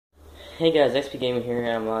Hey guys, XP Gamer here.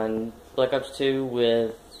 I'm on Black Ops 2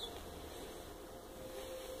 with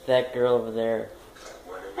that girl over there.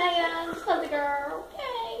 Hey guys, how's the girl?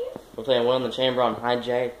 Hey! We're playing One in the Chamber on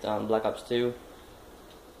Hijacked on Black Ops 2.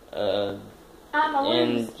 I'ma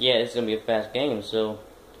And lose. yeah, it's gonna be a fast game, so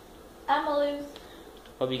I'ma lose.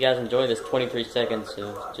 hope you guys enjoy this 23 seconds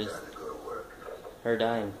of just her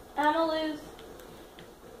dying. I'ma lose.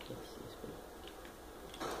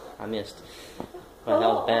 I missed. Wow, that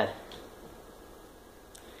was bad.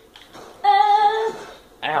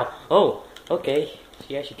 Ow! Oh! Okay.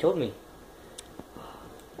 She actually killed me.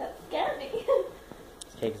 That scared me.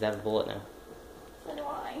 It's okay, because I have a bullet now. So do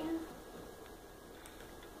I.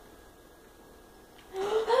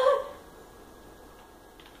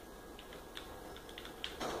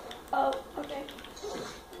 Oh, okay.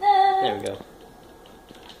 There we go.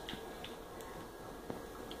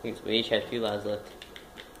 I think we each have 2 lives left.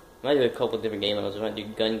 Might do a couple different game modes. We might do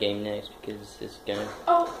gun game next because it's gonna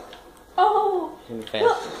Oh! be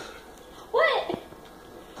fast. What?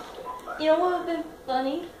 You know what would have been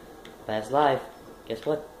funny? Last live. Guess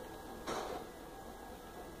what?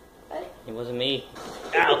 What? It wasn't me.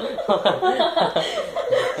 Ow!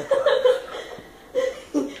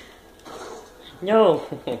 No!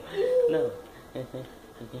 No.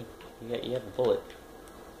 You have a bullet.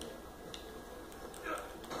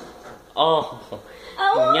 Oh!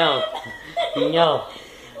 No! No!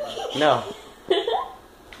 No!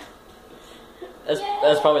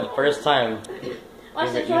 That's probably the first time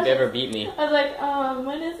you've ever beat me. I was like,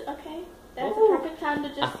 when is okay? That's the perfect time to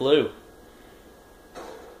I just. flew.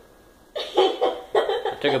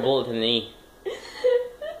 I took a bullet to the knee.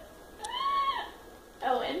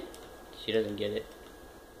 Owen. She doesn't get it.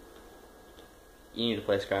 You need to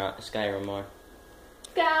play Skyrim more.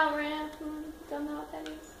 Skyrim. Don't know what that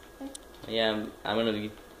is. Okay. Yeah, I'm gonna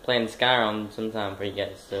be playing Skyrim sometime for you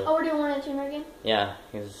guys. So Oh, we're doing one in Chamber again? yeah,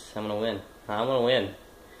 because I'm gonna win. I'm gonna win.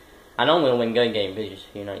 I know I'm gonna win gun game, but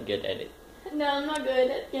you're not good at it. No, I'm not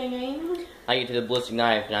good at game. I get to the ballistic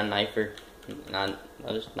knife and I knife her. I'll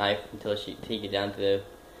just knife until she take it down to the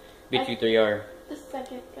B23R. The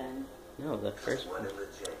second gun. No, the first one.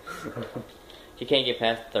 She can't get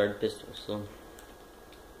past the third pistol, so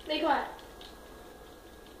Be quiet.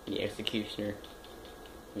 the executioner.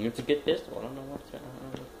 It's a good pistol. I don't know what's that.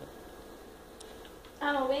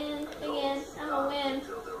 I'm gonna win again. I'm gonna win.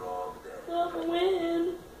 I'm gonna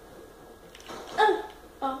win.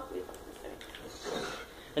 Oh,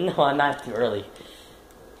 No, I knifed too early.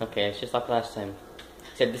 Okay, it's just like last time.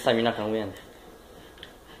 Except this time you're not gonna win.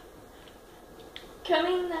 Come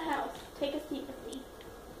in the house. Take a seat with me.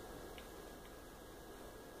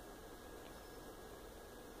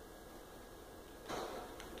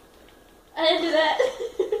 I didn't do that.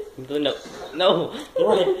 No,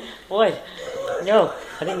 what? No,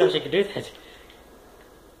 I didn't know she could do that.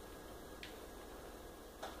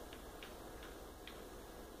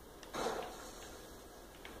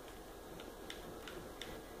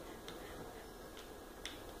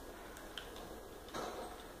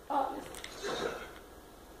 Oh,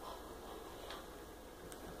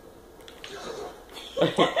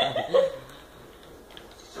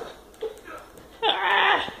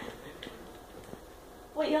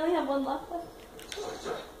 wait, you only have one left?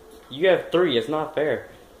 You have 3, it's not fair.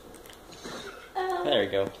 There we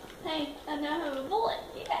go. Hey, I now have a bullet.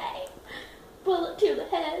 Yay! Bullet to the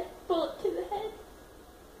head. Bullet to the head.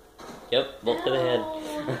 Yep, bullet to the head.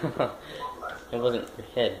 Ow. It wasn't your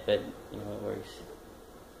head, but you know it works.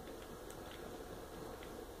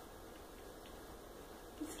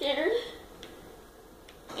 You scared?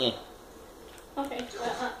 Eh. Okay.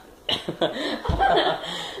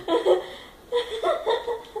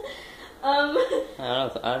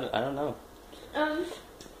 I don't know. I'm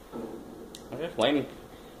just waiting.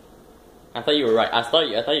 I thought you were right. I thought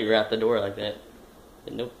you were out the door like that.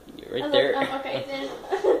 But nope, you're right there. Okay, then.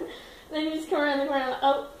 Then you just come around the corner. Like,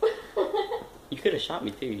 oh. You could have shot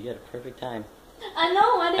me too. You had a perfect time. I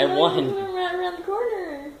know. I didn't know won. you were right around the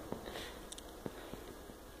corner.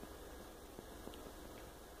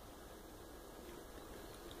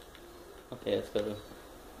 Okay, let's go.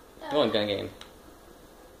 Go on, gun game.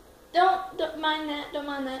 Don't mind that. Don't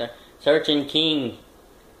mind that. Searching King.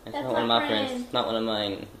 That's not one of my friend. friends. Not one of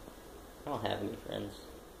mine. I don't have any friends.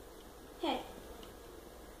 Hey.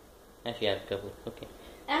 Actually, I have a couple. Okay.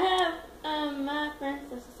 I have my friends.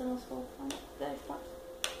 This is almost full on the Xbox.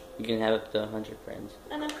 You can have up to 100 friends.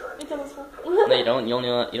 I know. It's almost full. No, you don't. You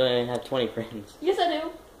don't even have 20 friends. Yes, I do.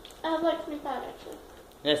 I have like 25 actually.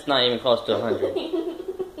 That's not even close to 100.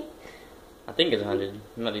 I think it's 100.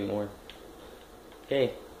 It might be more.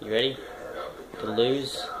 Okay, you ready to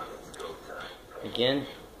lose again?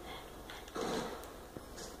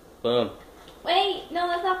 Boom. Wait, no,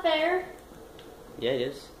 that's not fair. Yeah, it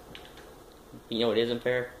is. You know what isn't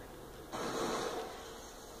fair?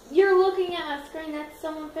 You're looking at a screen. That's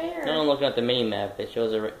so unfair. No, I'm looking at the mini map. It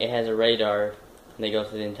shows it has a radar that goes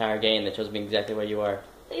through the entire game that shows me exactly where you are.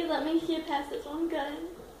 Please let me get past this one gun.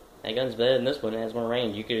 That gun's better than this one. It has more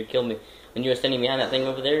range. You could have killed me when you were standing behind that thing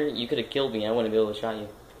over there. You could have killed me. I wouldn't be able to shot you.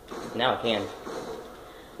 Now I can.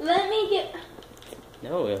 Let me get.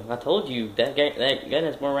 No, I told you that gun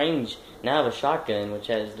has more range. Now I have a shotgun, which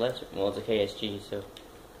has less. Well, it's a KSG, so.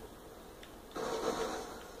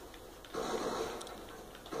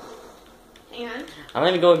 Hang on. I'm not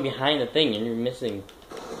even going behind the thing, and you're missing.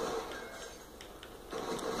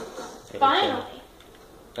 Okay, Finally.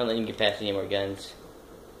 Don't let you get past any more guns.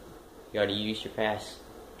 You already used your pass.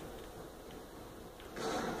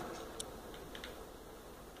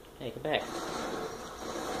 Hey, come back.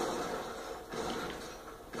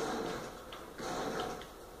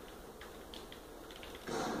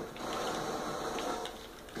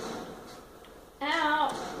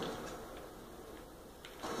 Ow.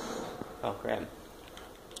 Oh, crap.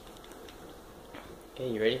 Okay,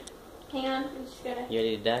 you ready? Hang on. I'm just gonna. You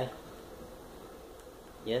ready to die?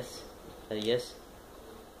 Yes? Is that a yes?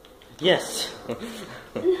 Yes!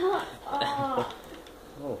 No. Oh.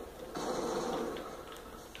 Oh.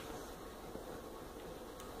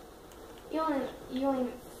 You don't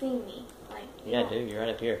even see me. Like. Yeah, dude, you're right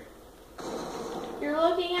up here. You're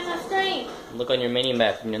looking at my screen. Look on your mini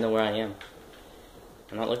map and you know where I am.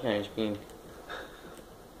 I'm not looking at your screen.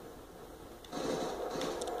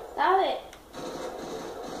 Stop it.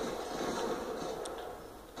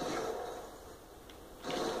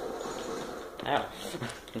 Ow.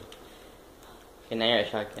 Okay, now you're at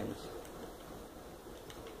shotguns.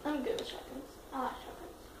 I'm good with shotguns. I like shotguns.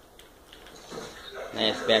 Now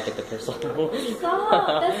it's back at the pistol.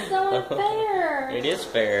 Stop! That's so unfair. It is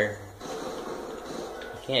fair.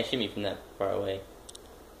 You can't shoot me from that far away.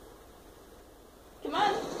 Come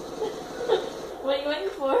on. What are you waiting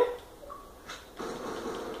for?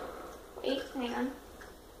 Wait, hang on.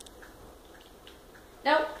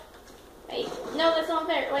 Nope. Wait. No, that's not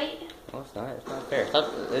fair. Wait. No, it's not. It's not fair.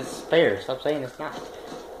 Stop. It's fair. Stop saying it's not.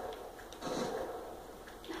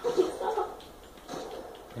 No, stop.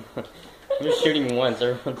 I'm just shooting once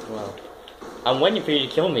every once in a while. I'm waiting for you to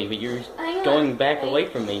kill me, but you're going back away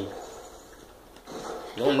from me.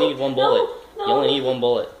 You only need one bullet. No. You only need one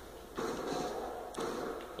bullet.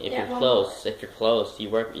 If Yeah, you're close, if you're close,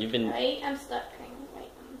 you've been. Wait, I'm stuck. Hang on,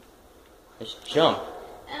 wait. Just jump.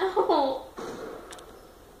 Ow.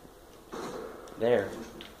 There.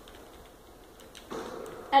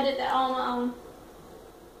 I did that all on my own.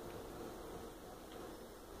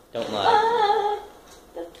 Don't lie. Ah,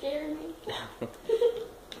 that scared me.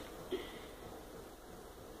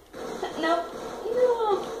 Nope.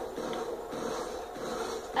 No.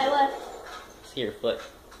 I left. See your foot.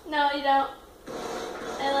 No, you don't.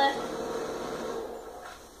 I left.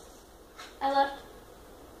 I left.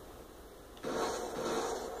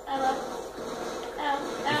 I left. Ow,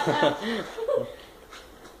 ow, ow.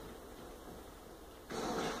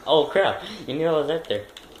 Oh crap! You knew I was up there.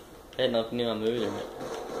 I didn't know if you knew I moved or not.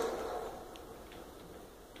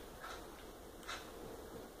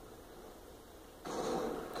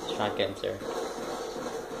 Shotgun, sir.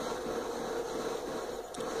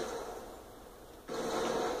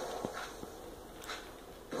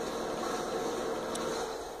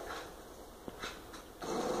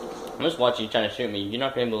 I'm just watching you trying to shoot me. You're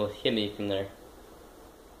not going to be able to hit me from there.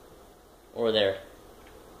 Or there.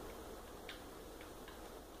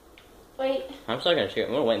 Wait. I'm still going to shoot.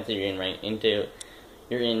 I'm going to wait until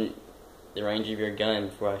you're in the range of your gun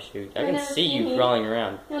before I shoot. I You'll can never see see you me. crawling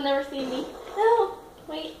around. You'll never see me. No.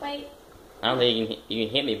 Wait, wait. I don't think you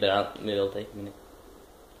can hit me, but maybe it'll take a minute.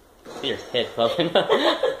 See your head popping.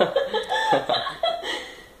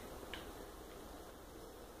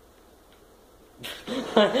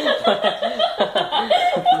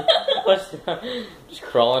 What's just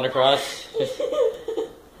crawling across?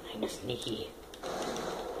 I'm sneaky.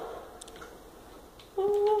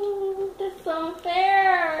 Ooh, that's so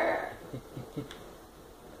unfair.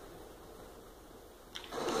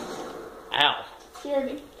 Ow. Scared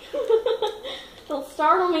me. Don't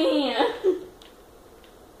startle me.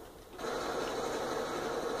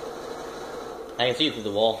 I can see you through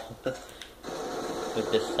the wall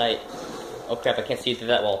with this sight. Oh crap, I can't see you through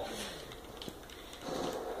that wall.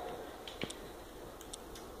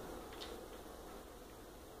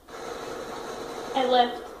 I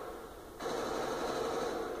left.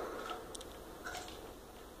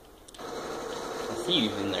 I see you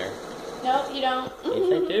in there. Nope, you don't.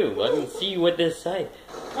 Yes, I do. I can see you with this sight.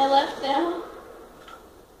 I left now.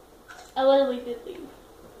 I literally did leave.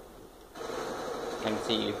 I can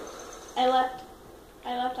see you. I left.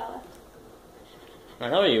 I left. I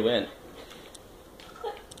know where you went.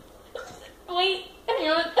 Wait, hang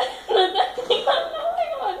on.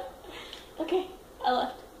 Hang on. Okay, I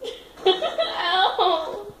left.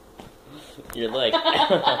 Ow! Your leg.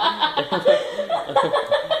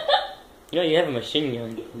 You know, you have a machine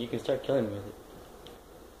gun. You can start killing me with it.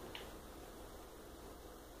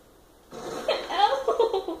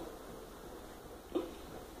 Ow!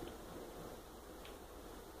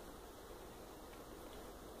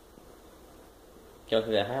 Go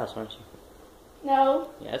through that house, aren't you? No.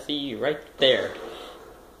 Yeah, I see you right there.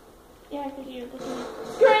 Yeah, because you're looking at the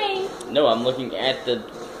screen. No, I'm looking at the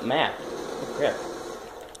map. Oh, crap.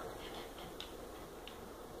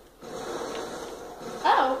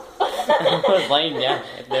 Oh. I was laying down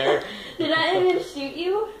right there. Did I even shoot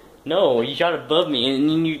you? No, you shot above me, and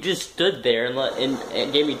then you just stood there and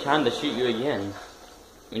gave me time to shoot you again.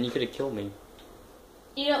 When you could have killed me.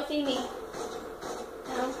 You don't see me.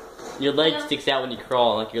 No. Your leg sticks out when you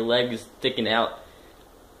crawl, like your leg is sticking out.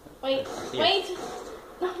 Wait, wait.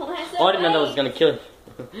 No, I said oh, I didn't know that wait. was gonna kill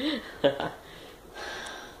you.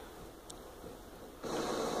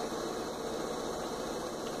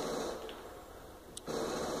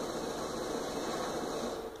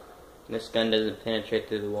 This gun doesn't penetrate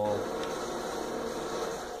through the wall.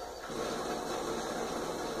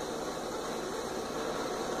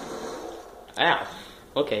 Ow.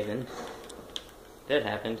 Okay then. That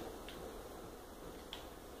happened.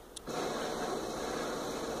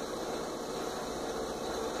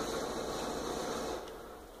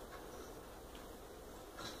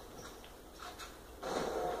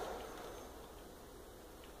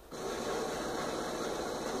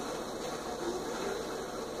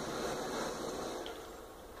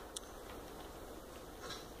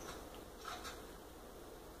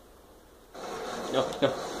 No, no.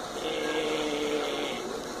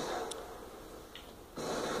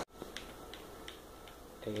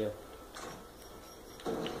 There you go.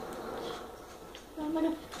 Oh my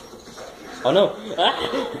god. Oh no! Ah!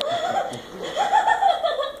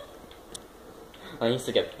 I used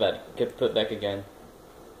to get put back again.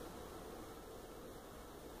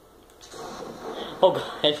 Oh god,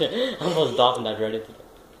 I almost dolphin dived right into it.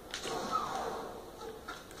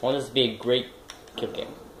 I want this to be a great kill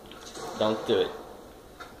game. Don't do it.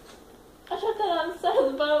 I shot that on the side of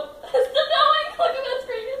the boat. It's still going! Look at that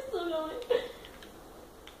screen, it's still going.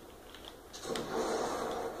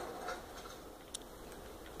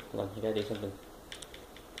 Hold on, you gotta do something.